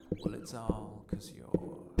Well, it's all 'cause you're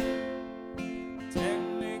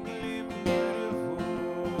technically beautiful.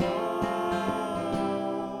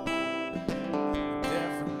 The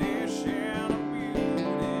definition of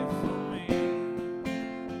beauty for me.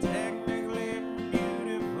 Technically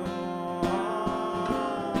beautiful.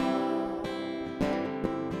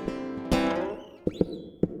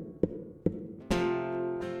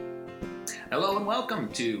 Hello and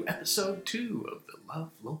welcome to episode 2 of the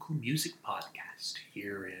Love Local Music Podcast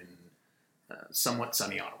here in somewhat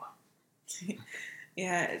sunny Ottawa.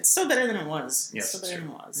 Yeah, it's still better than it was. Yes, Still it's better true.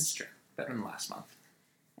 than it was. It's true. Better than last month.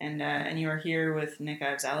 And you are here with Nick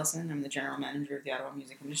Ives Allison. I'm the general manager of the Ottawa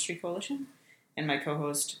Music Industry Coalition, and my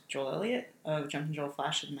co-host Joel Elliott of Jumpin' Joel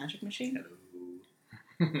Flash of the Magic Machine.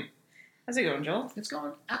 Hello. How's it going, Joel? It's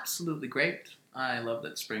going absolutely great. I love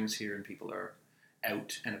that spring's here and people are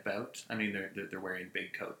out and about. I mean, they're wearing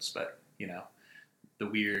big coats, but, you know, the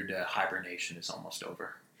weird hibernation is almost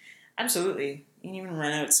over. Absolutely. You can even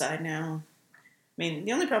run outside now. I mean,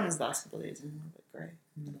 the only problem is the last couple of days are a little bit gray.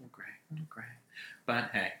 A little gray.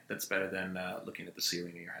 But hey, that's better than looking at the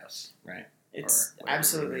ceiling of your house, right? It's Or whatever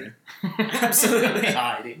absolutely. we're in. Absolutely.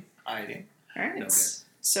 Hiding. All right. No good.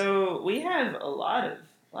 So we have a lot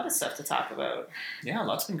of stuff to talk about. Yeah,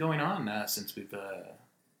 lots been going on since we've done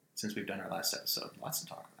our last episode. Lots to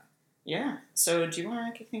talk about. Yeah. So do you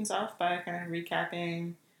want to kick things off by kind of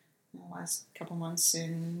recapping the last couple months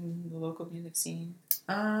in the local music scene?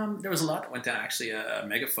 There was a lot that went down. Actually, a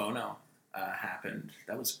Megaphono happened.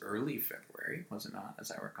 That was early February, was it not,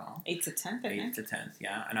 as I recall? 8th to 10th, I 8th think. to 10th,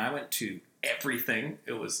 yeah. And I went to everything.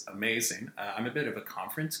 It was amazing. I'm a bit of a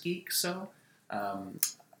conference geek, so...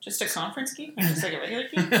 Just a conference geek? Just like a regular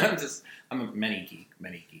geek? I'm a many geek.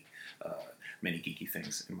 Many geeky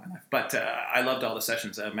things in my life. But I loved all the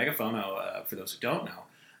sessions. Megaphono, for those who don't know,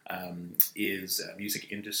 is a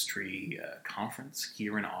music industry conference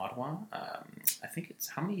here in Ottawa. I think it's,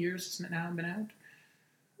 how many years has it now been out?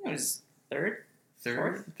 It was third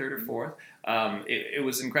Third or fourth. It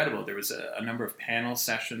was incredible. There was a number of panel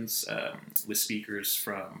sessions with speakers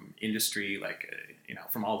from industry, like,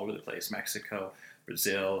 from all over the place. Mexico,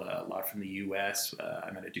 Brazil, a lot from the U.S.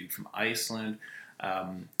 I met a dude from Iceland.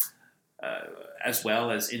 As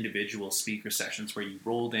well as individual speaker sessions where you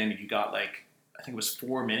rolled in and you got I think it was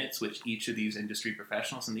 4 minutes with each of these industry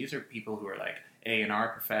professionals. And these are people who are like A&R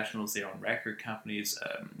professionals, they own record companies.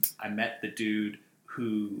 I met the dude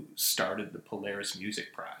who started the Polaris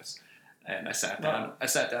Music Prize. And I sat down, I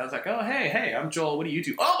was like, oh, hey, I'm Joel, what do you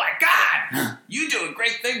do? Oh my God, you do a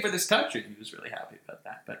great thing for this country. He was really happy about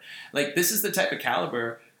that. But this is the type of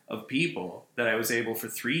caliber of people that I was able for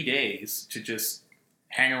 3 days to just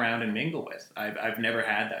hang around and mingle with. I've never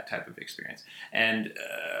had that type of experience. And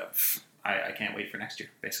I can't wait for next year,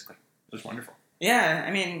 basically. It was wonderful. Yeah,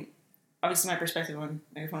 I mean, obviously my perspective on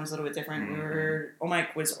Megaphone is a little bit different. Mm-hmm.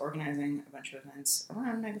 OMIC was organizing a bunch of events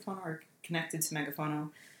around Megaphono or connected to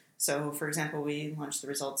Megaphono. So, for example, we launched the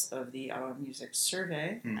results of the Ottawa Music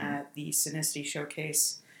Survey at the Synicity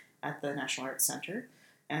Showcase at the National Arts Centre.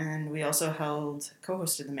 And we also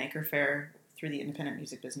co-hosted the Maker Fair through the Independent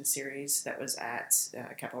Music Business Series that was at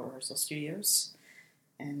Capital Rehearsal Studios.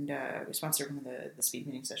 And we sponsored one of the speed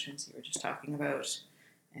meeting sessions you were just talking about.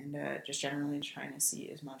 And just generally trying to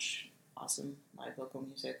see as much awesome live local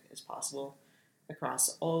music as possible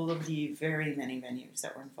across all of the very many venues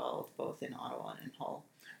that were involved, both in Ottawa and in Hull.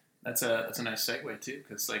 That's a nice segue too,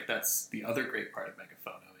 because that's the other great part of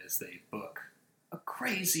Megaphono is they book a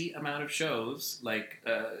crazy amount of shows.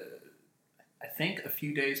 I think a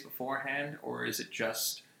few days beforehand, or is it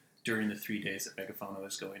just during the 3 days that Megaphono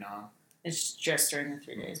is going on? It's just during the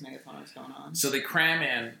 3 days Megaphono is going on. So they cram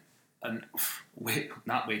in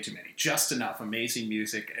not way too many, just enough amazing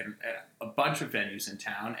music and a bunch of venues in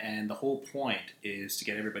town. And the whole point is to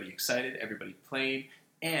get everybody excited, everybody playing,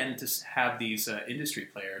 and to have these industry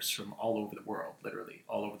players from all over the world, literally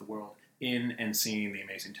all over the world, in and seeing the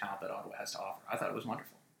amazing talent that Ottawa has to offer. I thought it was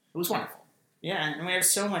wonderful. It was wonderful. Yeah, and we have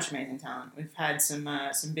so much amazing talent. We've had some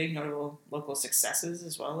big notable local successes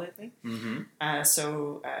as well lately. Mm-hmm.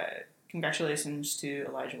 So congratulations to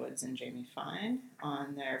Elijah Woods and Jamie Fine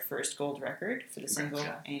on their first gold record for the single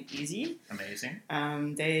Ain't Easy. Amazing.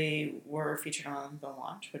 They were featured on The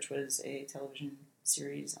Launch, which was a television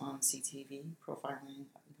series on CTV profiling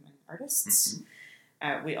up-and-coming artists.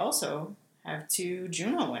 Mm-hmm. We also have 2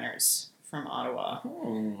 Juno winners from Ottawa.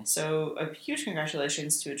 Oh. So a huge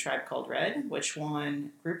congratulations to A Tribe Called Red, which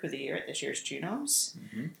won Group of the Year at this year's Junos.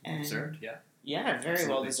 Mm-hmm. And Deserved, yeah. Yeah, very Absolutely.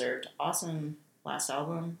 well deserved. Awesome last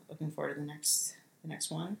album. Looking forward to the next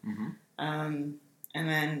one. Mm-hmm. And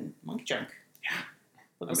then Monkey Junk. Yeah.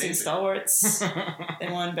 Lip Sync Amazing. Stalwarts. They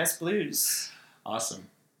won Best Blues. Awesome.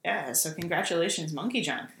 Yeah, so congratulations, Monkey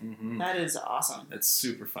Junk. Mm-hmm. That is awesome. It's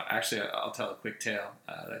super fun. Actually, I'll tell a quick tale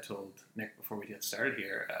that I told Nick before we get started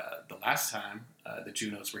here. The last time the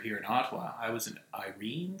Junos were here in Ottawa, I was in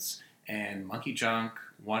Irene's, and Monkey Junk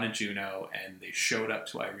won a Juno, and they showed up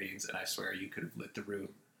to Irene's, and I swear you could have lit the room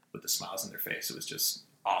with the smiles on their face. It was just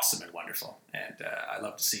awesome and wonderful, and I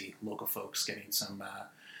love to see local folks getting some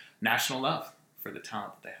national love for the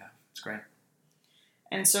talent that they have. It's great.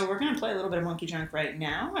 And so we're going to play a little bit of Monkey Junk right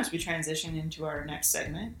now as we transition into our next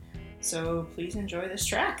segment. So please enjoy this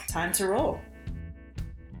track. Time to roll.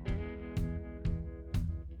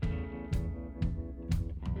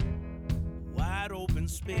 Wide open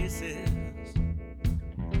spaces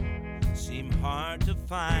seem hard to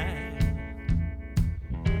find.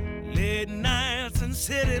 Late nights and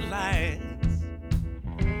city lights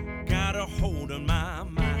got a hold on my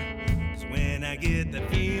mind. 'Cause when I get the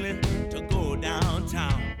feeling to go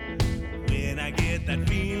downtown, when I get that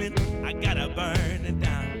feeling, I gotta burn it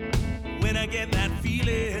down. When I get that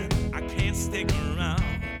feeling, I can't stick around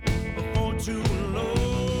before too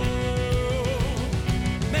long.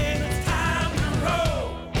 Man, it's time to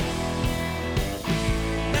roll.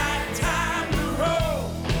 Night time to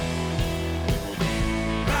roll.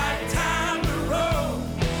 Right time to roll.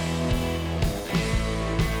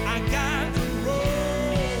 I got to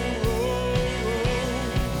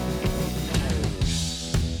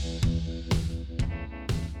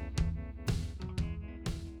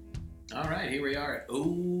All right, here we are at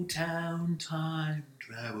Old Town Time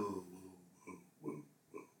Travel.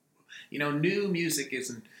 You know, new music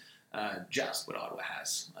isn't just what Ottawa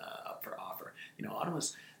has up for offer. You know,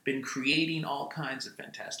 Ottawa's been creating all kinds of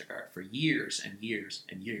fantastic art for years and years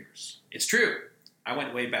and years. It's true. I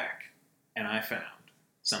went way back, and I found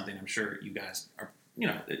something I'm sure you guys are, you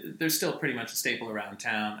know, they're still pretty much a staple around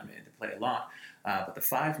town. I mean, they play a lot. But the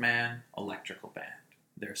Five-Man Electrical Band,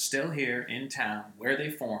 they're still here in town where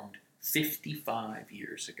they formed 55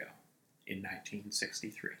 years ago in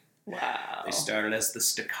 1963. Wow. They started as the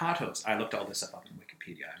Staccatos. I looked all this up on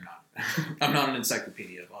Wikipedia. I'm not an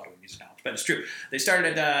encyclopedia of Ottawa music knowledge, but it's true. They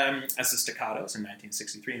started as the Staccatos in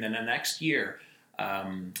 1963, and then the next year,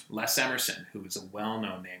 Les Emerson, who is a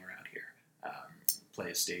well-known name around here,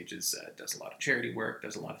 plays stages, does a lot of charity work,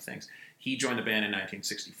 does a lot of things. He joined the band in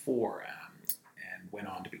 1964 and went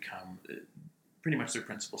on to become pretty much their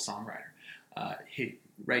principal songwriter,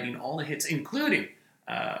 writing all the hits, including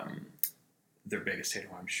their biggest hit,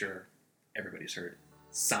 who I'm sure everybody's heard,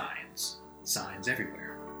 Signs. Signs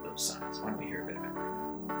everywhere, those signs. Why don't we hear a bit of it?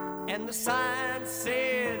 And the sign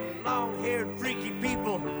said, long-haired freaky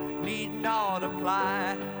people need not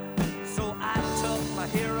apply. So I tucked my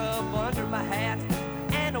hair up under my hat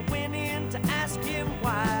and I went in to ask him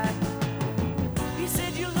why. He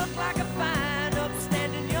said, you look like a fine,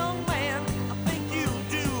 upstanding young man. I think you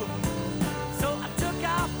do. So I took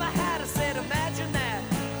off my hat. I said, imagine that,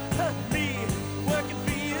 me working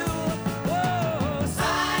for you. Whoa,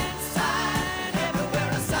 sign, sign, everywhere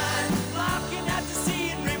a sign, blocking out the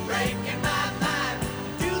scenery, breaking my mind.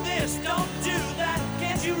 Do this, don't do that.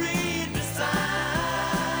 Can't you read the sign?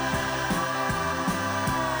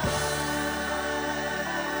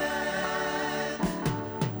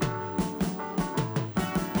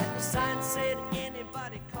 And the sign said,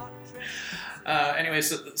 anybody caught tripping. Anyway,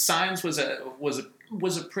 so Signs was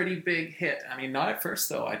a pretty big hit. I mean, not at first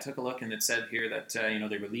though. I took a look and it said here that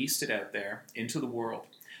they released it out there into the world,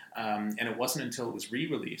 and it wasn't until it was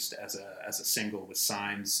re-released as a single with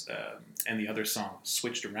Signs and the other song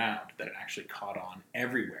switched around that it actually caught on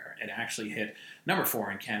everywhere. It actually hit number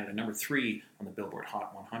 4 in Canada, number 3 on the Billboard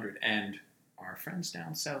Hot 100, and our friends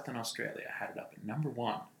down south in Australia had it up at number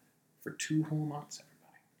 1 for 2 whole months.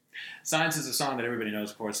 Signs is a song that everybody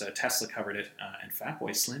knows, of course. Tesla covered it, and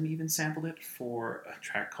Fatboy Slim even sampled it for a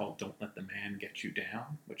track called Don't Let the Man Get You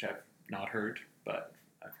Down, which I've not heard, but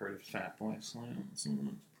I've heard of Fatboy Slim, so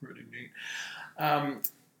it's pretty neat.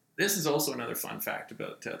 This is also another fun fact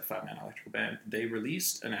about the Five-Man Electrical Band. They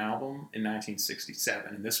released an album in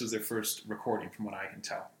 1967, and this was their first recording, from what I can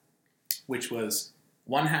tell, which was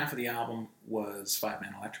one half of the album was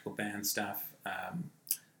Five-Man Electrical Band stuff,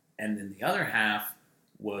 and then the other half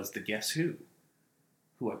was the Guess Who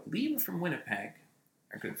I believe are from Winnipeg,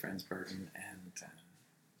 our good friends Burton and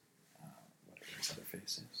whatever his other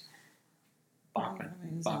face is.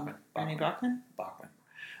 Bernie Bachman? Bachman.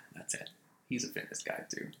 That's it. He's a famous guy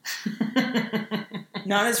too.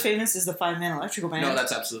 Not as famous as the Five-Man Electrical Band. No,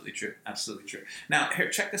 that's absolutely true. Absolutely true. Now,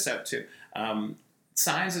 here, check this out too.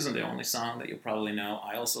 Signs isn't the only song that you'll probably know.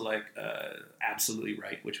 I also like Absolutely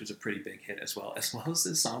Right, which was a pretty big hit as well as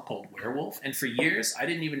this song called Werewolf. And for years, I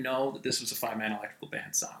didn't even know that this was a Five-Man Electrical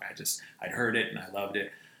Band song. I'd heard it and I loved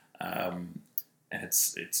it. And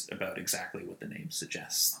it's about exactly what the name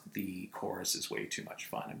suggests. The chorus is way too much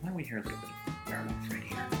fun. And why don't we hear a little bit of Werewolf right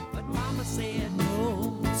here? But Mama said,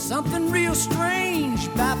 no, something real strange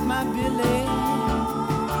about my Billy.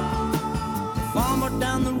 The farmer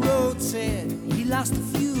down the road said he lost a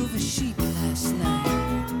few of his sheep last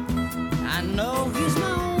night. I know he's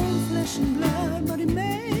my own flesh and blood, but he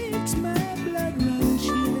makes my blood run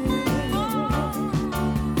chilly.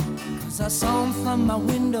 'Cause I saw him from my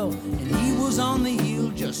window, and he was on the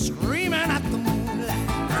hill just screaming at the moonlight.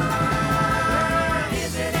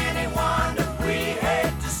 Is it any wonder we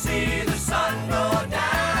hate to see the sun go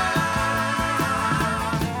down?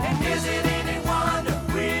 And is it any wonder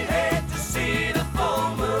we hate to see the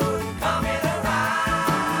full moon coming around?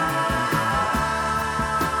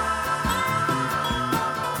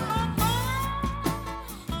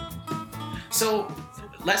 So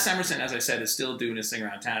Les Emerson, as I said, is still doing his thing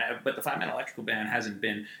around town, but the Five Man Electrical Band hasn't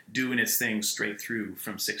been doing its thing straight through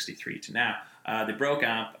from 63 to now. They broke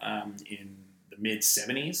up in the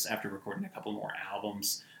mid-70s after recording a couple more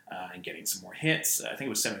albums and getting some more hits. I think it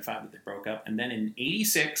was 75 that they broke up. And then in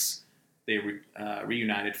 86, they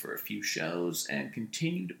reunited for a few shows and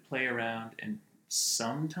continued to play around and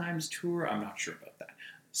sometimes tour. I'm not sure about that.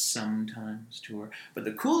 Sometimes tour. But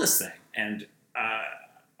the coolest thing, and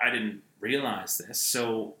I didn't realize this.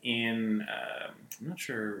 So I'm not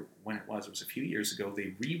sure when it was a few years ago,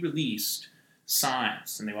 they re-released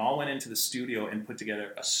Signs, and they all went into the studio and put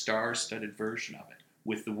together a star-studded version of it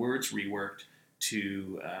with the words reworked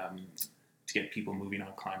to get people moving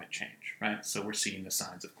on climate change, right? So we're seeing the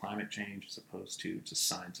signs of climate change as opposed to just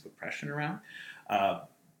signs of oppression around.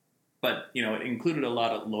 But, you know, it included a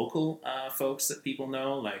lot of local folks that people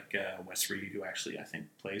know, like Wes Reed, who actually, I think,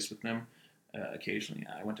 plays with them occasionally.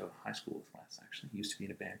 I went to high school with Wes, actually. He used to be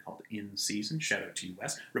in a band called In Season. Shout out to you,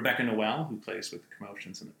 Wes. Rebecca Noel, who plays with the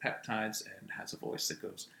Commotions and the Peptides and has a voice that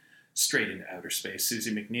goes straight into outer space.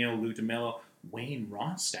 Susie McNeil, Lou DeMillo, Wayne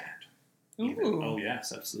Ronstadt. Oh,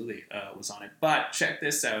 yes, absolutely, was on it. But check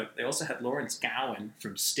this out. They also had Lawrence Gowan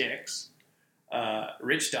from Styx,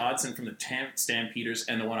 Rich Dodson from the Stampeders,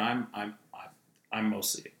 and the one I'm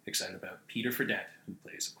mostly excited about, Peter Fredette, who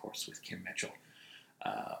plays, of course, with Kim Mitchell.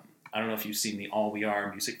 I don't know if you've seen the All We Are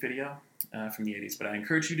music video from the 80s, but I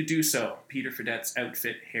encourage you to do so. Peter Fredette's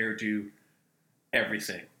outfit, hairdo,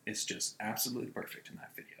 everything is just absolutely perfect in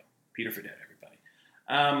that video. Peter Fredette, everybody.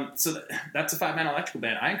 So that's a Five Man Electrical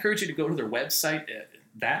Band. I encourage you to go to their website.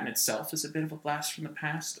 That in itself is a bit of a blast from the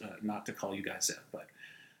past. Not to call you guys out, but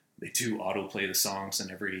they do autoplay the songs on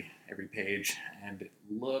every page, and it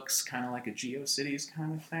looks kind of like a GeoCities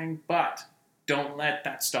kind of thing, but don't let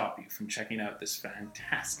that stop you from checking out this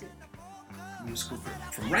fantastic musical group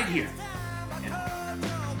from right here.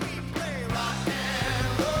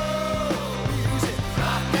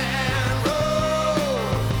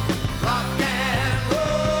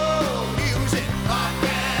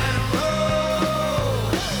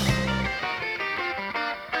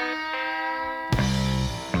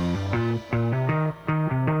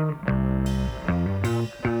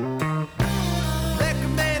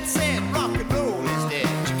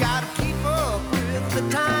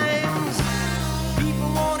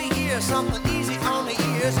 Something easy on the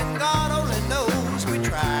ears, and God only knows we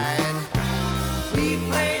tried. We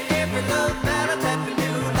played every love ballad that we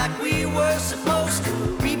knew like we were supposed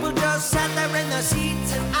to. People just sat there in their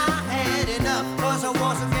seats, and I had enough, 'cause I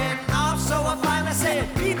wasn't getting off. So I finally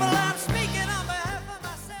said, people, I'm speaking on behalf of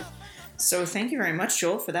myself. So thank you very much,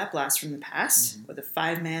 Joel, for that blast from the past with a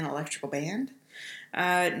Five-Man Electrical Band.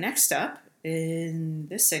 Next up, in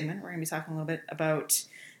this segment, we're going to be talking a little bit about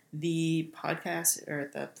the podcast, or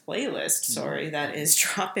the playlist, that is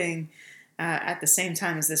dropping at the same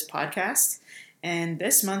time as this podcast. And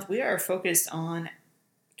this month we are focused on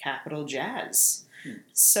Capital Jazz.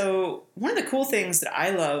 So one of the cool things that I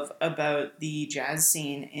love about the jazz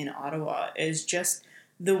scene in Ottawa is just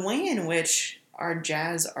the way in which our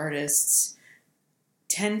jazz artists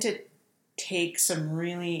tend to take some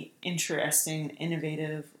really interesting,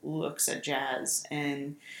 innovative looks at jazz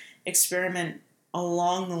and experiment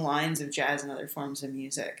along the lines of jazz and other forms of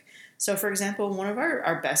music. So, for example, one of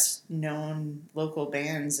our best known local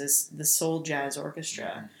bands is the Soul Jazz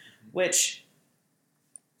Orchestra, which,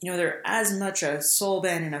 you know, they're as much a soul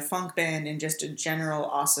band and a funk band and just a general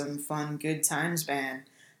awesome, fun, good times band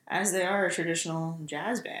as they are a traditional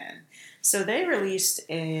jazz band. So they released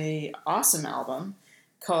a awesome album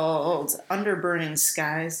called Under Burning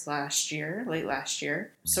Skies late last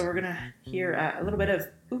year. So we're going to hear a little bit of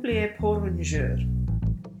Oublié pour un jour.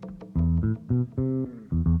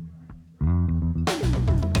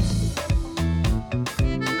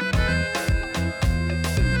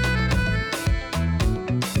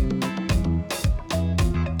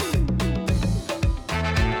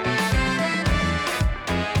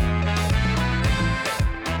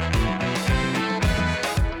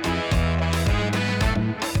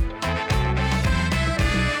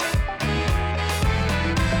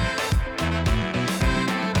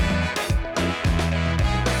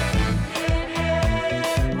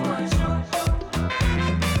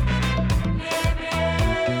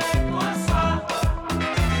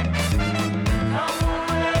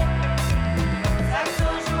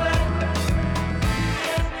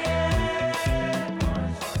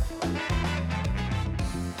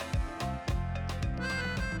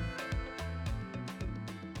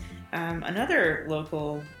 another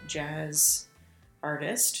local jazz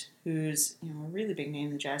artist who's a really big name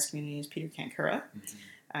in the jazz community is Peter Kankura.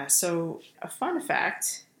 So a fun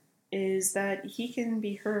fact is that he can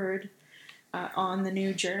be heard on the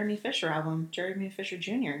new Jeremy Fisher album, Jeremy Fisher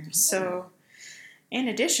Jr. So in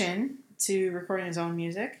addition to recording his own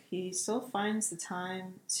music, he still finds the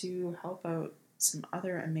time to help out some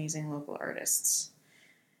other amazing local artists.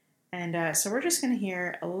 And so we're just going to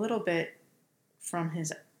hear a little bit from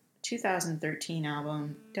his 2013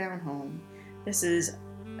 album, Down Home. This is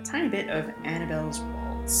a tiny bit of Annabelle's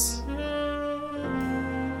Waltz.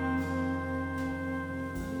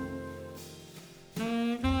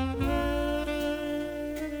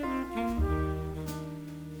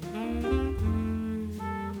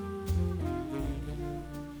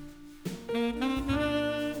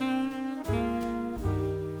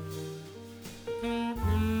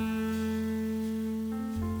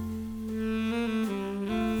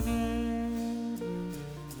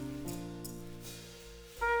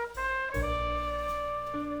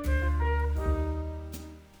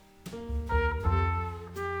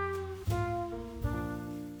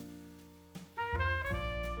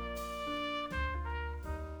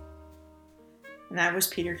 And that was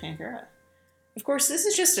Peter Kankura. Of course, this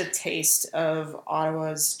is just a taste of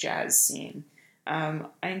Ottawa's jazz scene. I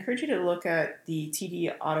encourage you to look at the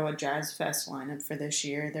TD Ottawa Jazz Fest lineup for this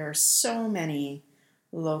year. There are so many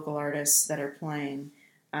local artists that are playing,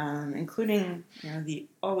 including the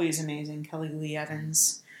always amazing Kelly Lee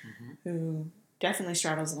Evans, who definitely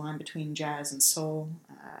straddles the line between jazz and soul.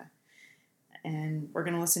 And we're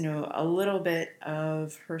going to listen to a little bit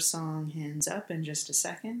of her song Hands Up in just a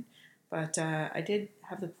second. But I did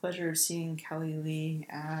have the pleasure of seeing Kelly Lee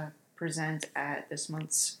present at this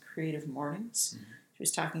month's Creative Mornings. She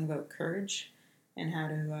was talking about courage and how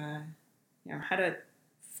to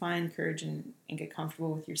find courage and get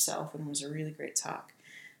comfortable with yourself, and it was a really great talk.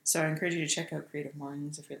 So I encourage you to check out Creative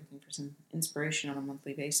Mornings if you're looking for some inspiration on a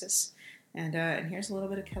monthly basis. And here's a little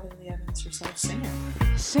bit of Kelly Lee Evans herself singing.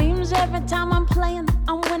 Seems every time I'm playing,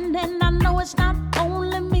 I'm winning. I know it's not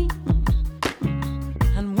only me.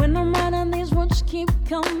 And when I'm writing, these words keep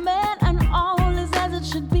coming, and all is as it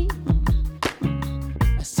should be.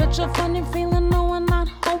 It's such a funny feeling, no, I'm not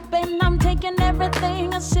hoping. I'm taking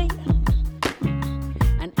everything I see,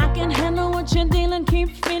 and I can handle what you're dealing.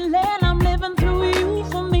 Keep feeling I'm living through you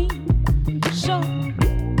for me. So,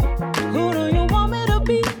 who do you want me to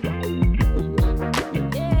be?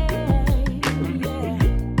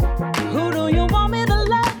 Who do you want me to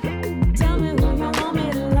love? Tell me who you want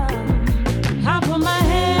me to love. I put my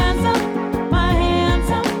hands up.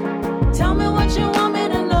 Tell me what you want me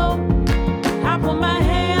to know. I put my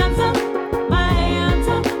hands up.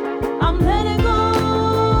 I'm letting go,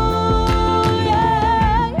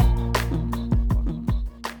 yeah.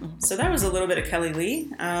 So that was a little bit of Kelly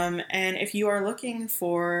Lee. And if you are looking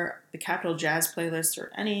for the Capital Jazz playlist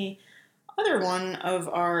or any other one of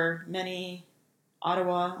our many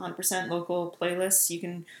Ottawa 100% local playlists, you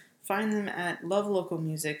can find them at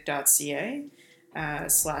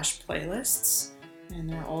lovelocalmusic.ca/playlists, and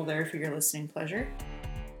they're all there for your listening pleasure.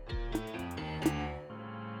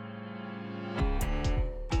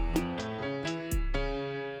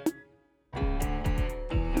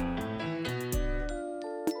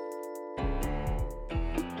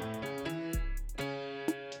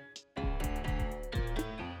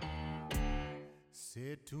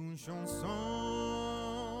 C'est une chanson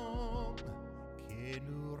qui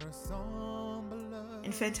nous ressemble.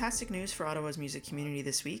 In fantastic news for Ottawa's music community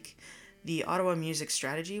this week, the Ottawa Music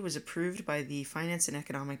Strategy was approved by the Finance and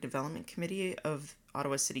Economic Development Committee of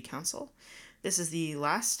Ottawa City Council. This is the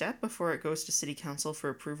last step before it goes to City Council for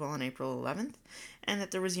approval on April 11th, and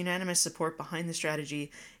that there was unanimous support behind the strategy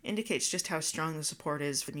indicates just how strong the support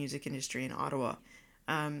is for the music industry in Ottawa.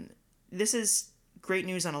 This is great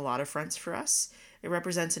news on a lot of fronts for us. It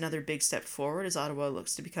represents another big step forward as Ottawa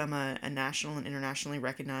looks to become a national and internationally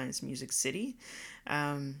recognized music city,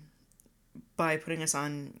 by putting us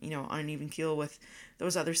on an even keel with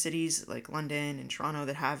those other cities like London and Toronto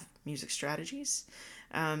that have music strategies.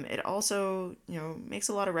 It also makes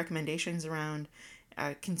a lot of recommendations around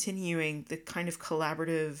continuing the kind of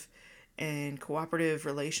collaborative and cooperative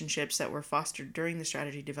relationships that were fostered during the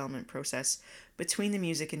strategy development process between the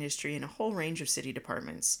music industry and a whole range of city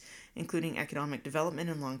departments, including economic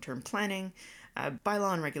development and long-term planning,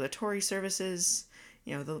 bylaw and regulatory services,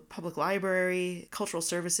 the public library, cultural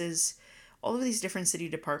services, all of these different city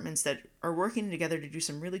departments that are working together to do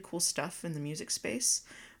some really cool stuff in the music space,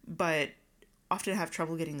 but often have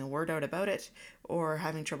trouble getting the word out about it or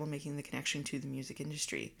having trouble making the connection to the music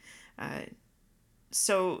industry.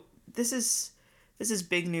 So this is This is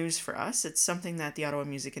big news for us. It's something that the Ottawa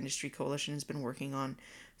Music Industry Coalition has been working on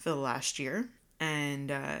for the last year.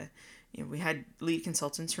 And we had lead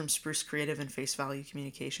consultants from Spruce Creative and Face Value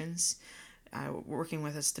Communications working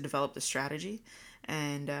with us to develop the strategy.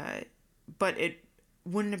 And but it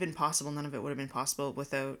wouldn't have been possible, none of it would have been possible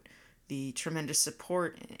without the tremendous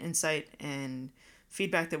support, insight, and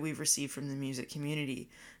feedback that we've received from the music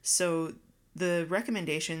community. So the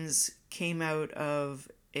recommendations came out of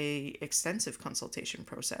a extensive consultation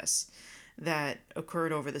process that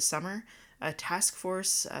occurred over the summer. A task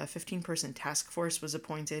force, a 15-person task force was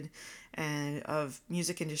appointed, and of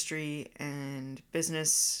music industry and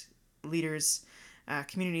business leaders,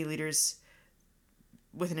 community leaders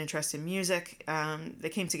with an interest in music. They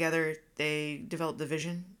came together, they developed the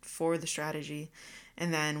vision for the strategy,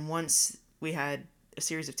 and then once we had a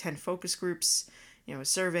series of 10 focus groups, a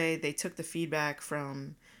survey, they took the feedback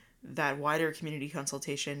from that wider community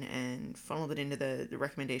consultation and funneled it into the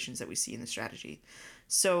recommendations that we see in the strategy.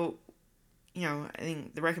 So, I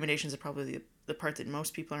think the recommendations are probably the part that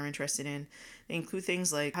most people are interested in. They include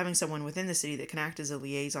things like having someone within the city that can act as a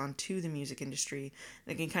liaison to the music industry,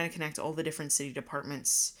 that can kind of connect all the different city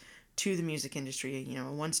departments to the music industry, a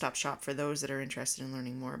one-stop shop for those that are interested in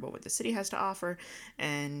learning more about what the city has to offer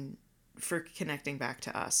and for connecting back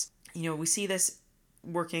to us. We see this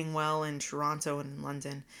working well in Toronto and in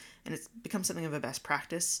London, and it's become something of a best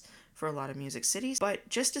practice for a lot of music cities. But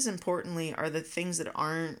just as importantly are the things that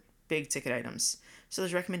aren't big ticket items. So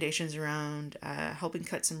there's recommendations around helping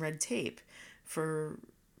cut some red tape for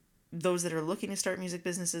those that are looking to start music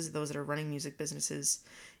businesses, those that are running music businesses,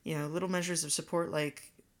 little measures of support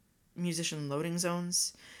like musician loading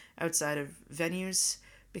zones outside of venues,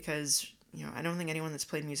 because, I don't think anyone that's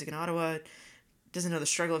played music in Ottawa doesn't know the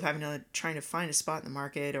struggle of trying to find a spot in the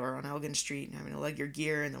market or on Elgin Street and having to lug your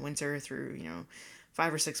gear in the winter through,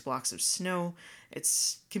 5 or 6 blocks of snow.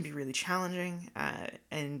 Can be really challenging,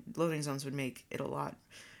 and loading zones would make it a lot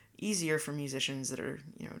easier for musicians that are,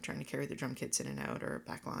 trying to carry their drum kits in and out, or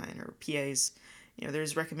backline or PAs.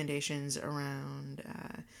 There's recommendations around,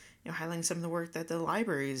 highlighting some of the work that the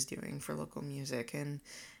library is doing for local music, and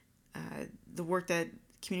the work that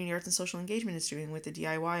Community Arts and Social Engagement is doing with the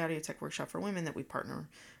DIY Audio Tech Workshop for Women that we partner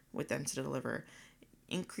with them to deliver.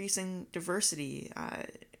 Increasing diversity,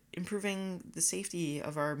 improving the safety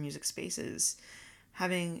of our music spaces,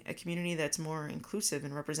 having a community that's more inclusive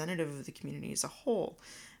and representative of the community as a whole.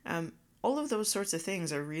 All of those sorts of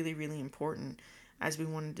things are really, really important as we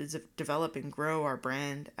want to develop and grow our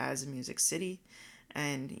brand as a music city.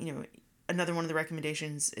 And, another one of the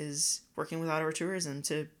recommendations is working with Ottawa Tourism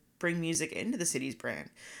to bring music into the city's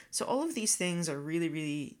brand. So all of these things are really,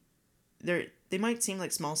 really, they might seem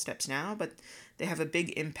like small steps now, but they have a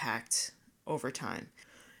big impact over time.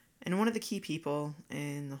 And one of the key people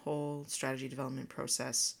in the whole strategy development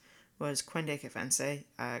process was Kwende Kefense,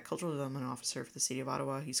 Cultural Development Officer for the City of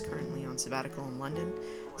Ottawa. He's currently on sabbatical in London,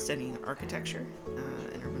 studying architecture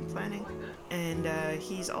and urban planning. And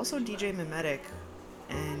he's also DJ Mimetic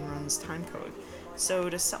and runs Timecode. So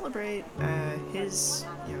to celebrate his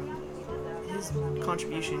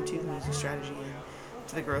contribution to the music strategy and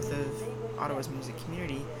to the growth of Ottawa's music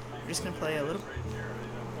community, we're just going to play a little.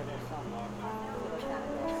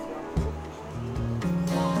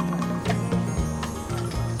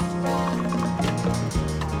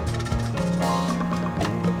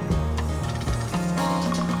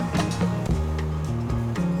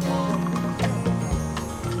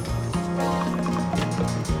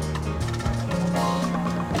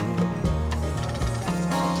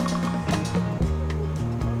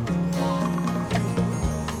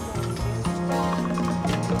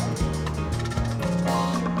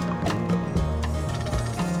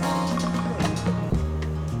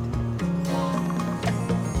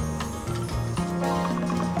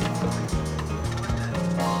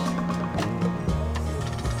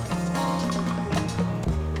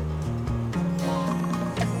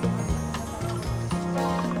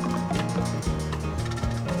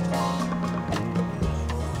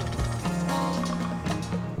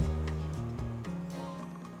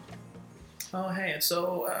 Oh, hey,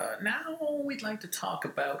 so now we'd like to talk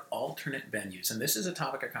about alternate venues, and this is a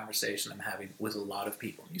topic of conversation I'm having with a lot of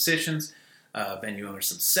people, musicians, venue owners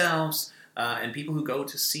themselves, and people who go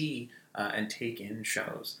to see and take in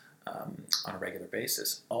shows on a regular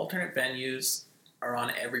basis. Alternate venues are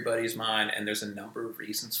on everybody's mind, and there's a number of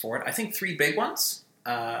reasons for it. I think 3 big ones,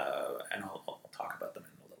 and I'll talk about them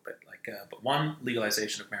in a little bit. But one,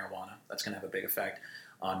 legalization of marijuana. That's going to have a big effect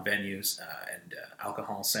on venues and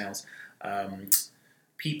alcohol sales.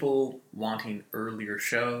 People wanting earlier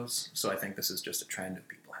shows, so I think this is just a trend of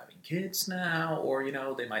people having kids now, or,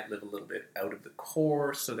 they might live a little bit out of the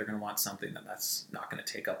course, so they're going to want something that's not going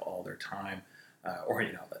to take up all their time, or,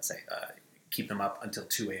 let's say, keep them up until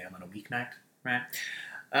 2 a.m. on a weeknight, right?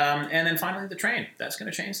 And then finally, the train. That's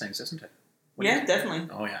going to change things, isn't it? Definitely.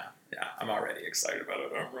 Oh, yeah. Yeah, I'm already excited about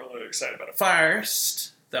it. I'm really excited about it.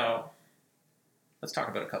 First, though, let's talk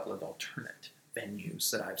about a couple of alternate venues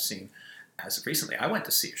that I've seen as of recently. I went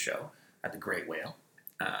to see a show at the Great Whale.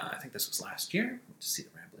 I think this was last year. I went to see the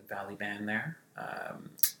Ramblin' Valley Band there.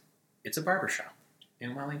 It's a barbershop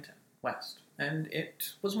in Wellington West, and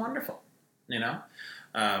it was wonderful, There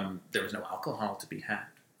was no alcohol to be had.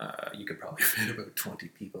 You could probably fit about 20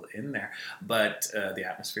 people in there, but the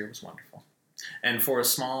atmosphere was wonderful. And for a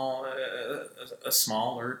smaller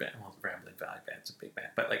band, well, the Ramblin' Valley Band's a big band,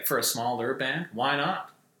 but like for a smaller band, why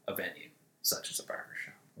not a venue such as a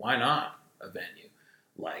barbershop? Why not a venue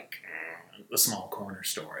like the small corner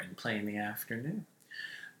store and play in the afternoon?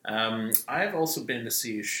 I've also been to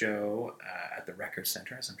see a show at the Record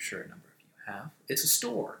Center, as I'm sure a number of you have. It's a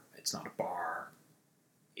store. It's not a bar.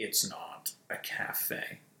 It's not a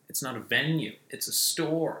cafe. It's not a venue. It's a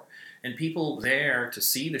store. And people there to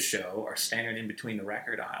see the show are standing in between the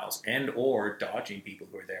record aisles and or dodging people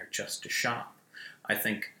who are there just to shop. I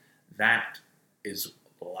think that is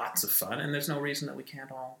lots of fun, and there's no reason that we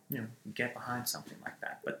can't all, get behind something like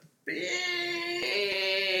that. But the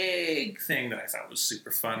big thing that I thought was super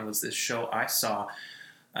fun was this show I saw.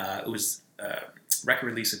 It was a record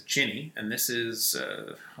release of Ginny, and this is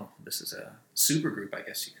a super group, I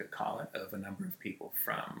guess you could call it, of a number of people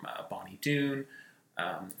from Bonnie Doon,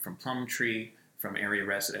 from Plumtree, from Area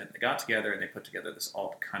Resident. They got together and they put together this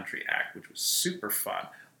alt country act, which was super fun.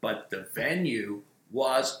 But the venue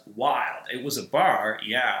was wild. It was a bar,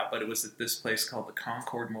 yeah, but it was at this place called the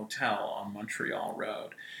Concord Motel on Montreal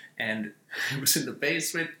Road. And it was in the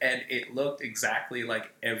basement, and it looked exactly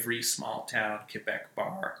like every small town Quebec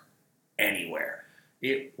bar anywhere.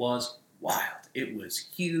 It was wild. It was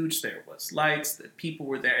huge. There was lights. The people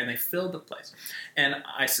were there, and they filled the place. And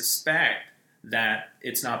I suspect that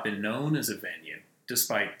it's not been known as a venue,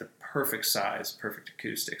 despite the perfect size, perfect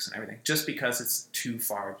acoustics and everything, just because it's too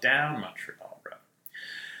far down Montreal Road.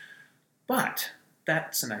 But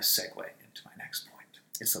that's a nice segue into my next point.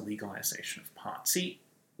 It's the legalization of pot. See,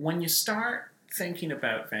 when you start thinking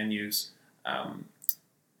about venues, and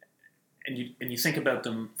you think about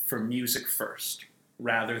them for music first,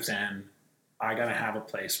 rather than I gotta have a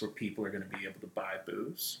place where people are gonna be able to buy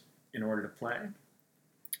booze in order to play,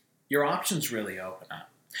 your options really open up.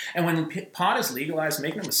 And when pot is legalized,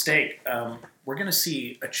 make no mistake, we're going to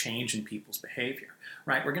see a change in people's behavior,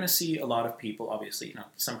 right? We're going to see a lot of people, obviously,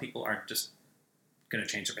 some people aren't just going to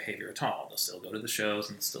change their behavior at all. They'll still go to the shows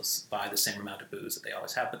and still buy the same amount of booze that they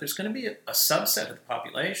always have. But there's going to be a subset of the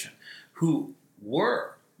population who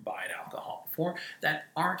were buying alcohol before that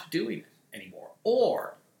aren't doing it anymore.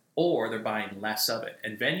 Or they're buying less of it.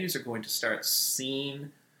 And venues are going to start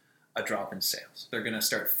seeing a drop in sales. They're going to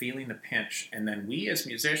start feeling the pinch, and then we as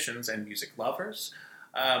musicians and music lovers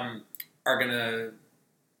are going to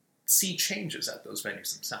see changes at those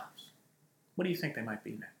venues themselves. What do you think they might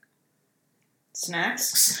be, Nick?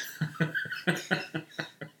 Snacks?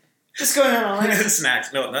 Just going on all that.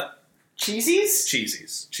 Snacks. No, not... Cheesies?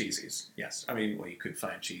 Cheesies. Yes. I mean, well, you could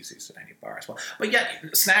find cheesies at any bar as well. But yeah,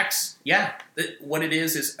 snacks, yeah. What it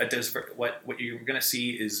is what you're going to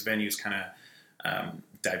see is venues kind of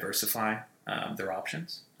diversify their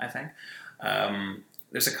options, I think.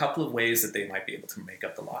 There's a couple of ways that they might be able to make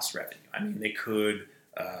up the lost revenue. I mean, they could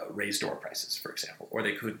raise door prices, for example, or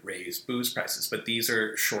they could raise booze prices, but these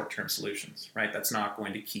are short-term solutions, right? That's not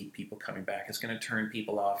going to keep people coming back. It's going to turn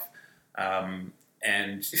people off, and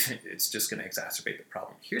it's just going to exacerbate the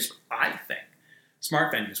problem. Here's what I think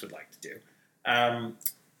smart venues would like to do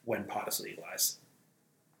when pot is legalized.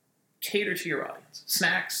 Cater to your audience.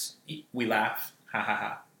 Snacks, we laugh, ha ha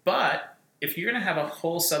ha. But if you're going to have a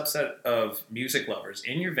whole subset of music lovers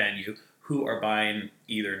in your venue who are buying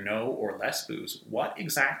either no or less booze, what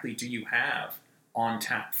exactly do you have on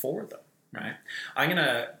tap for them, right? I'm going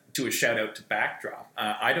to do a shout out to Backdrop.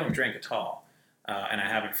 I don't drink at all, and I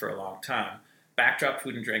haven't for a long time. Backdrop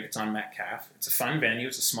Food and Drink, it's on Metcalfe. It's a fun venue,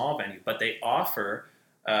 it's a small venue, but they offer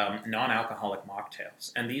non-alcoholic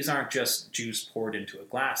mocktails. And these aren't just juice poured into a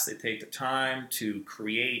glass. They take the time to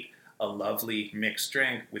create a lovely mixed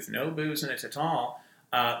drink with no booze in it at all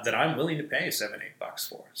that I'm willing to pay $7-8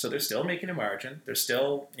 for. So they're still making a margin. They're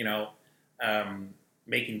still,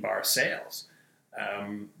 making bar sales.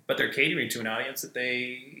 But they're catering to an audience that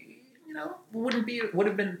they, would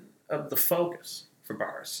have been the focus for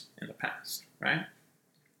bars in the past, right?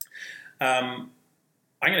 I'm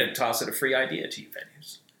going to toss it a free idea to you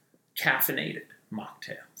venues. caffeinated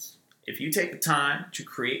mocktails. If you take the time to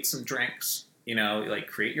create some drinks, like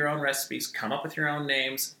create your own recipes, come up with your own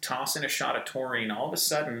names, toss in a shot of taurine, all of a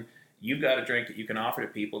sudden you've got a drink that you can offer to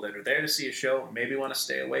people that are there to see a show, maybe want to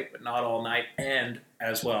stay awake but not all night, and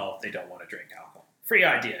as well, they don't want to drink alcohol. Free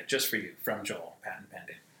idea, just for you, from Joel, patent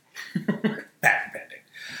pending. Patent pending.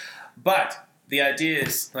 But the idea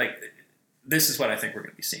is, this is what I think we're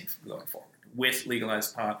going to be seeing going forward. With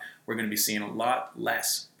legalized pot, we're going to be seeing a lot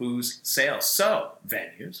less booze sales. So,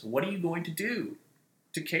 venues, what are you going to do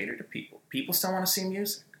to cater to people? People still want to see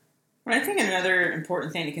music. Well, I think another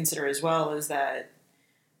important thing to consider as well is that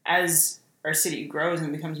as our city grows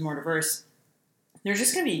and becomes more diverse, there's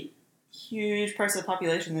just going to be huge parts of the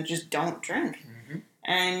population that just don't drink. Mm-hmm.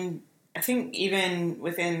 And I think even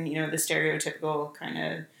within, the stereotypical kind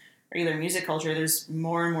of regular music culture, there's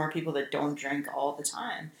more and more people that don't drink all the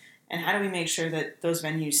time. And how do we make sure that those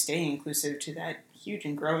venues stay inclusive to that huge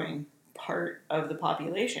and growing part of the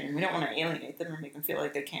population? We don't want to alienate them or make them feel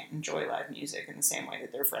like they can't enjoy live music in the same way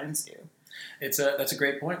that their friends do. That's a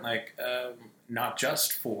great point. Not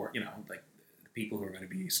just for, the people who are going to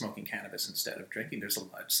be smoking cannabis instead of drinking. There's a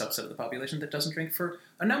large subset of the population that doesn't drink for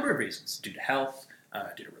a number of reasons, due to health,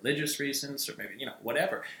 due to religious reasons, or maybe,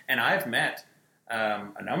 whatever. And I've met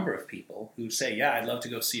a number of people who say, yeah, I'd love to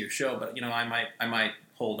go see your show, but, I might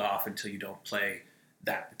hold off until you don't play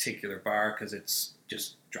that particular bar because it's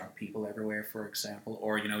just drunk people everywhere, for example.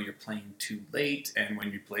 Or, you're playing too late, and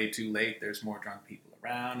when you play too late, there's more drunk people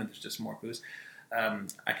around, and there's just more booze.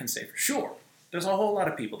 I can say for sure, there's a whole lot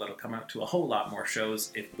of people that'll come out to a whole lot more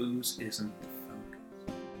shows if booze isn't the focus.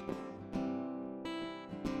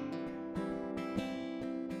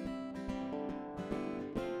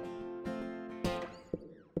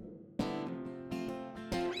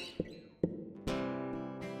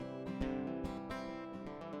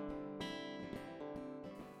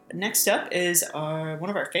 Next up is one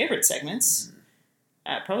of our favorite segments.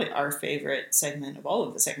 Probably our favorite segment of all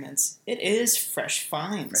of the segments. It is Fresh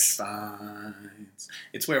Finds. Fresh Finds.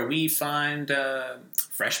 It's where we find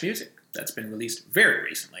fresh music that's been released very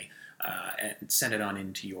recently and send it on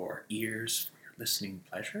into your ears for your listening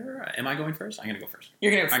pleasure. Am I going first? I'm going to go first.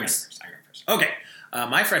 You're going to go I'm first. going first. Okay.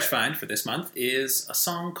 My fresh find for this month is a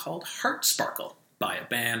song called Heart Sparkle by a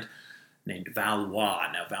band named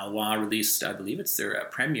Valois. Now, Valois released, I believe it's their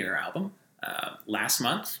premiere album, last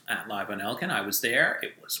month at Live on Elkin. I was there.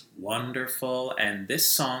 It was wonderful. And this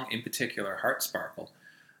song in particular, Heart Sparkle,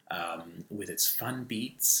 with its fun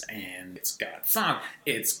beats, and it's got funk.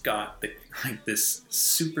 It's got this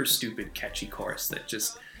super stupid catchy chorus that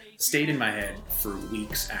just stayed in my head for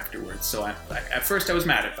weeks afterwards. So at first I was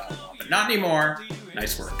mad at Valois, but not anymore.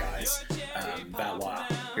 Nice work, guys. Valois,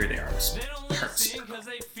 here they are. Heart Sparkle.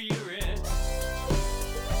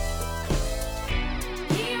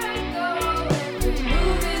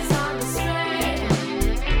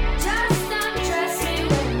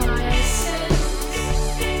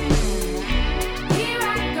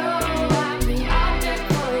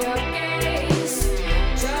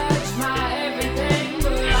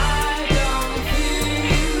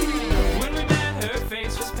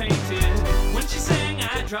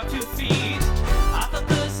 Dropped 2 feet. I thought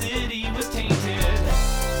the city was tainted.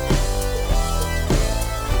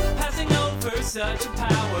 Passing over such a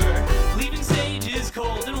power, leaving stages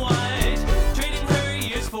cold and white, trading her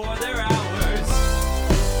years for their hours.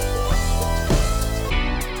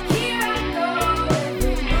 Here I go,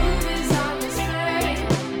 every move is on display.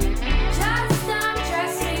 Just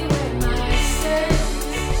undress me with my sins.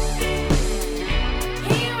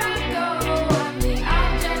 Here I go, I'm the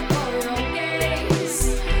object for your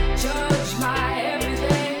gaze. Judge my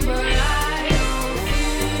everything, but I don't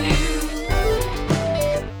feel you.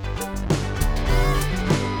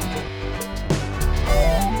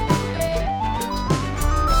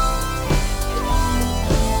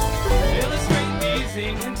 Illustrate these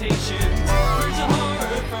incantations, words of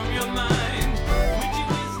horror from your mind. Witchy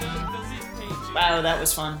wisdom fills these pages. Wow, that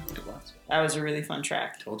was fun. It was. That was a really fun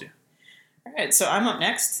track. Told you. All right, so I'm up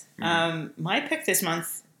next. My pick this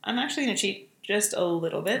month, I'm actually going to cheat just a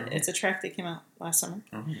little bit. It's a track that came out last summer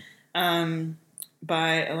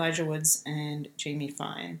by Elijah Woods and Jamie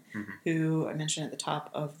Fine, who I mentioned at the top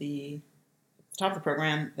of the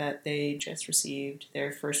program that they just received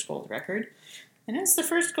their first gold record. And it's the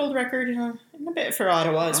first gold record in a bit for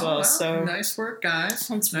Ottawa as well. So nice work, guys.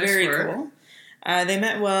 That's nice very work. cool. They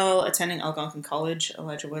met while attending Algonquin College.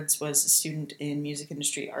 Elijah Woods was a student in music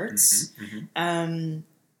industry arts.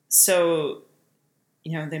 So,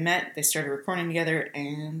 they met, they started recording together,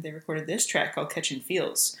 and they recorded this track called Catching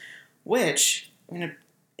Feels, which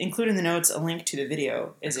include in the notes a link to the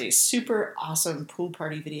video. Is a super awesome pool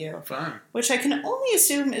party video, Fun. which I can only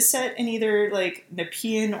assume is set in either like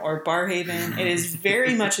Nepean or Barrhaven. It is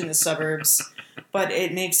very much in the suburbs, but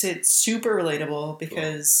it makes it super relatable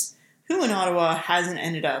because who in Ottawa hasn't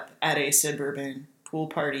ended up at a suburban pool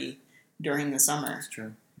party during the summer? It's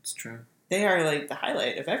true. It's true. They are like the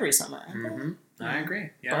highlight of every summer. Aren't they? Mm-hmm. I agree.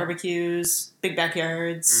 Yeah. Barbecues, big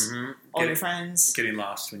backyards, Mm-hmm. all your friends, Getting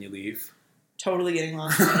lost when you leave. totally getting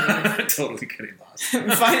lost. Totally getting lost.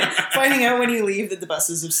 Finding out when you leave that the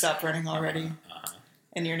buses have stopped running already, Uh-huh.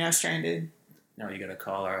 and you're now stranded. No, you got to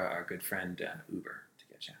call our good friend Uber to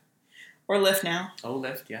get you. Or Lyft now. Oh,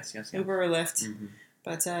 Lyft. Yes. Uber or Lyft. Mm-hmm.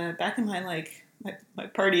 But back in my my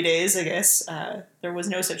party days, I guess, there was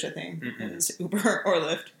no such a thing Mm-mm. as Uber or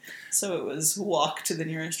Lyft. So it was walk to the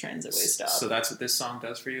nearest transitway stop. So that's what this song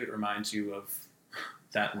does for you? It reminds you of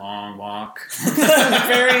that long walk.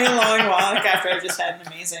 Very long walk after I've just had an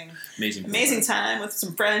Amazing time with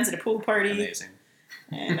some friends at a pool party. Amazing.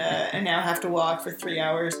 And now have to walk for 3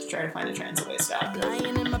 hours to try to find a transitway stop.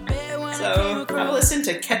 Lying in my bed when I So came have a across. listen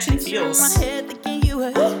to Catching Feels. My head thinking you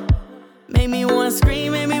were. Made me wanna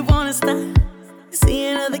scream, made me wanna stop.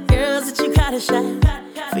 Seeing other girls that you got a shot.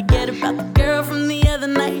 Forget about the girl from the other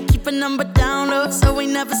night. Keep a number down low so we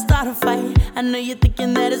never start a fight. I know you're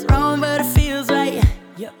thinking that it's wrong, but it feels right.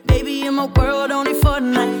 Baby, in my world only for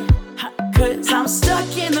tonight. Cause I'm stuck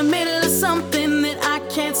in the middle of something that I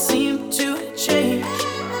can't seem to change.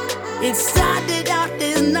 It started out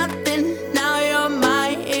as nothing, now you're my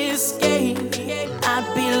escape. I'd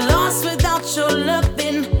be lost without your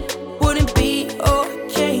loving, wouldn't be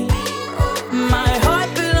okay. My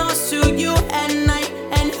heart belongs to you at night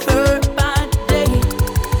and her by day.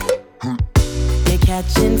 You're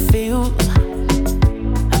catching feels,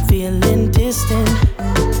 I'm feeling distant.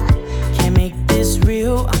 Can't make this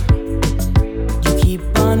real, you keep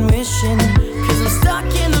on wishing. Cause I'm stuck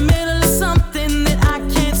in the middle of something that I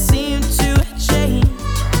can't seem to change.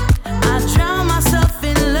 I drown myself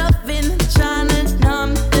in loving, trying to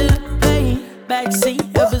numb the pain.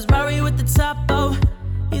 Backseat of his Rari with the top off.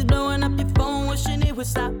 He's blowing up your phone, wishing it would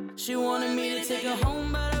stop. She wanted me to take her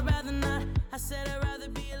home, but I'd rather not. I said I'd rather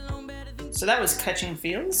be alone, better than. So that was Catching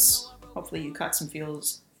Feels. Hopefully you caught some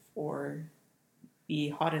feels for the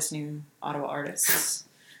hottest new Ottawa artists.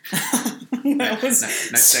 That was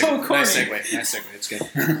so corny. Nice segue. It's good.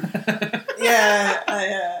 Yeah,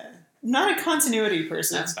 I'm not a continuity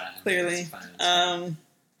person. That's fine. Clearly. That's fine.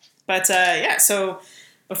 But yeah, so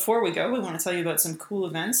before we go, we want to tell you about some cool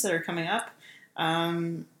events that are coming up.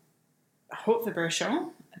 Haute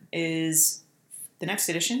Vibration is, the next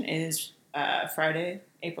edition is Friday,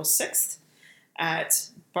 April 6th at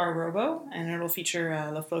Bar Robo, and it'll feature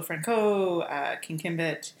Le Flo Franco, King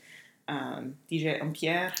Kimbit, DJ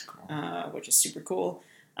Umpierre, which is super cool.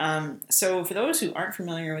 So for those who aren't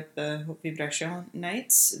familiar with the Haute Vibration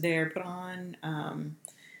nights, they're put on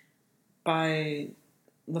by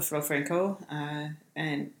Le Flo Franco,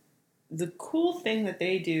 and the cool thing that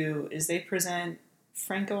they do is they present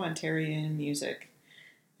Franco-Ontarian music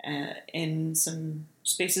in some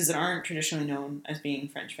spaces that aren't traditionally known as being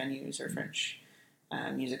French venues or French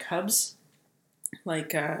music hubs,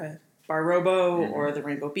 like Bar Robo or the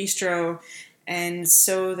Rainbow Bistro. And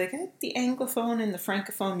so they get the Anglophone and the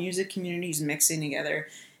Francophone music communities mixing together,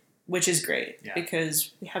 which is great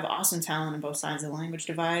because we have awesome talent on both sides of the language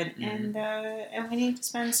divide, and we need to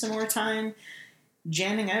spend some more time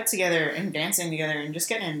jamming out together and dancing together and just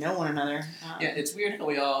getting to know one another. Yeah, it's weird how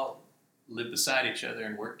we all live beside each other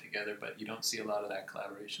and work together, but you don't see a lot of that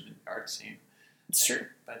collaboration in the art scene. It's true.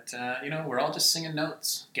 But, we're all just singing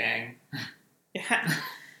notes, gang. Yeah.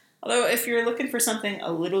 Although if you're looking for something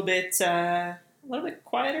a little bit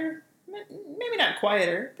quieter, maybe not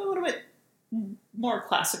quieter, but a little bit more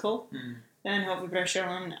classical than Haute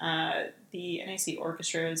Vibration, the NAC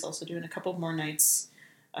Orchestra is also doing a couple more nights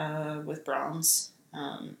with Brahms.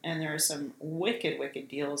 And there are some wicked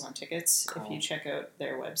deals on tickets if you check out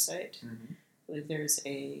their website. I believe there's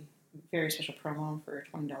a very special promo for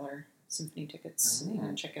 $20 symphony tickets. You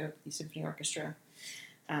can check out the Symphony Orchestra.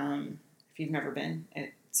 If you've never been,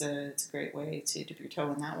 it's a great way to dip your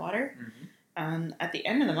toe in that water. At the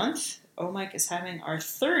end of the month, OMIC is having our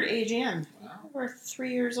third AGM. Wow. We're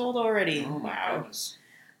 3 years old already. Oh, my wow. goodness.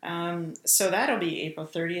 So that'll be April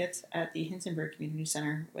 30th at the Hintonburg Community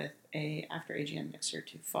Center with a after AGM mixer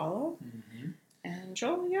to follow. And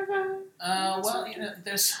Joel, you have a...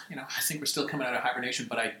 there's, I think we're still coming out of hibernation,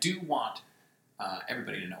 but I do want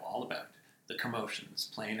everybody to know all about the Commotions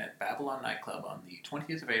playing at Babylon Nightclub on the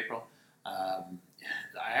 20th of April.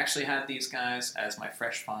 I actually had these guys as my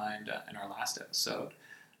fresh find in our last episode.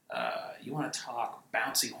 you want to talk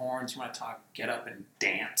bouncy horns, you want to talk get up and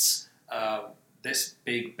dance, this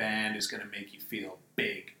big band is going to make you feel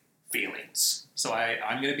big feelings. So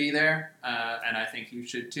I'm going to be there, and I think you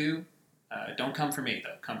should too. Don't come for me,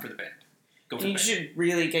 though. Come for the band. Go for the You band. should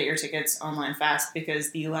really get your tickets online fast,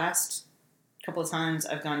 because the last couple of times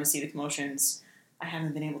I've gone to see the Commotions, I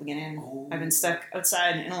haven't been able to get in. Oh. I've been stuck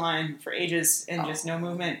outside in a line for ages and just no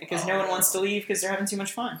movement, because no one wants to leave because they're having too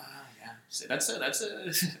much fun. Yeah. So that's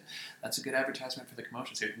a good advertisement for the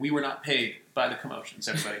Commotions here. We were not paid by the Commotions,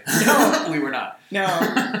 everybody. No. We were not. No.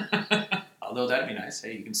 Although that'd be nice.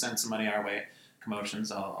 Hey, you can send some money our way.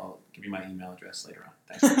 Commotions. I'll give you my email address later on.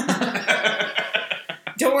 Thanks.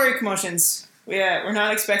 Don't worry, Commotions. We're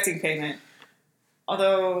not expecting payment.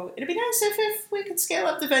 Although, it'd be nice if we could scale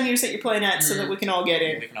up the venues that you're playing at so that we can all get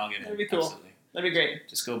in. We can all get in. That'd be cool. Absolutely. That'd be great.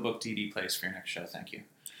 Just go book TD Place for your next show. Thank you.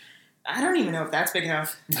 I don't even know if that's big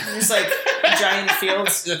enough. There's like giant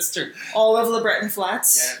fields That's true. all over the Breton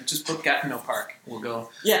Flats. Yeah, just book Gatineau Park. We'll go.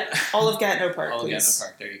 Yeah, all of Gatineau Park, All of please. Gatineau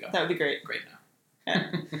Park. There you go. That would be great. Great now.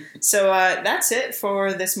 So that's it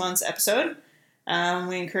for this month's episode.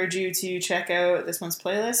 We encourage you to check out this month's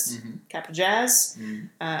playlist, Capital Jazz,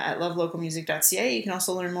 at lovelocalmusic.ca. You can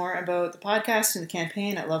also learn more about the podcast and the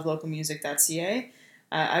campaign at lovelocalmusic.ca.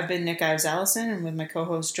 I've been Nick Ives Allison, and with my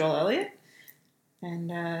co-host Joel Elliott.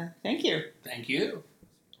 And thank you. Thank you.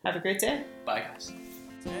 Have a great day. Bye, guys.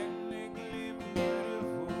 Take